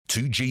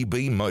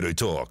2GB Motor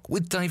Talk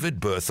with David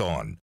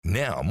Berthon.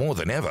 Now more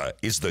than ever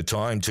is the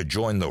time to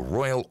join the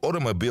Royal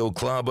Automobile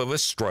Club of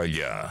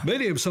Australia.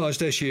 Medium-sized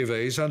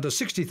SUVs under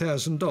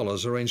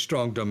 $60,000 are in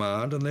strong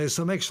demand, and there's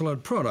some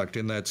excellent product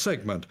in that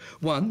segment.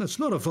 One that's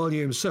not a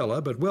volume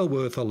seller but well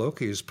worth a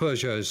look is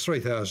Peugeot's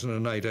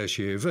 3008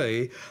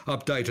 SUV,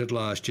 updated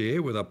last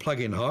year with a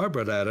plug-in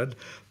hybrid added.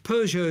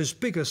 Peugeot's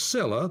biggest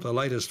seller, the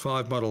latest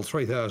 5-model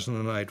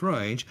 3008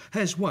 range,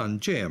 has one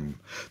gem.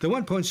 The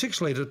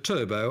 1.6-litre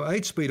turbo,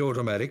 8-speed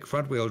automatic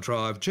front-wheel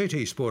drive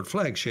GT Sport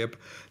flagship,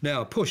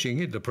 now pushing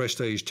into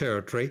prestige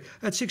territory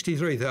at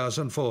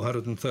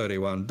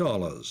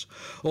 $63,431.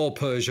 All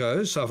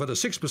Peugeots suffered a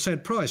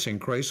 6% price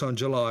increase on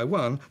July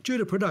 1 due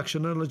to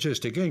production and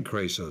logistic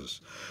increases.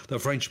 The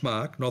French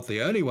marque, not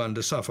the only one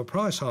to suffer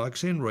price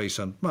hikes in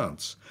recent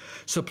months.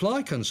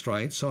 Supply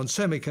constraints on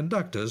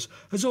semiconductors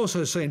has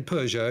also seen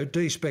Peugeot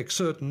de-spec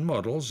certain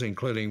models,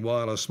 including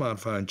wireless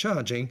smartphone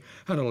charging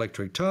and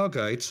electric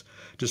tailgates.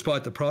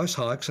 Despite the price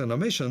hikes and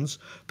emissions,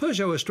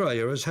 Peugeot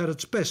Australia has had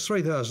its best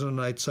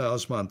 3008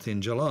 sales month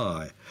in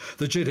July.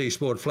 The GT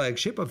Sport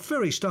flagship, a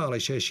very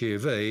stylish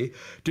SUV,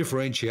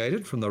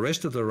 differentiated from the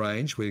rest of the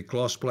range with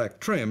gloss black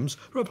trims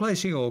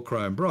replacing all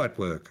chrome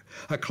brightwork.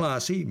 A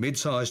classy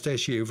mid-sized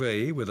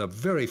SUV with a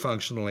very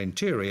functional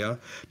interior,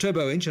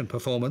 turbo engine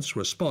performance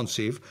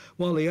responsive,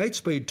 while the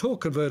 8-speed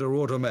torque converter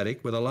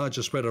automatic with a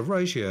larger spread of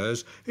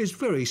ratios is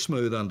very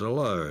smooth under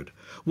load.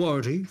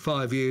 Warranty,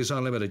 5 years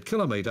unlimited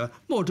kilometre.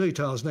 More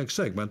details next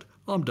segment.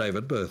 I'm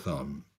David Berthon.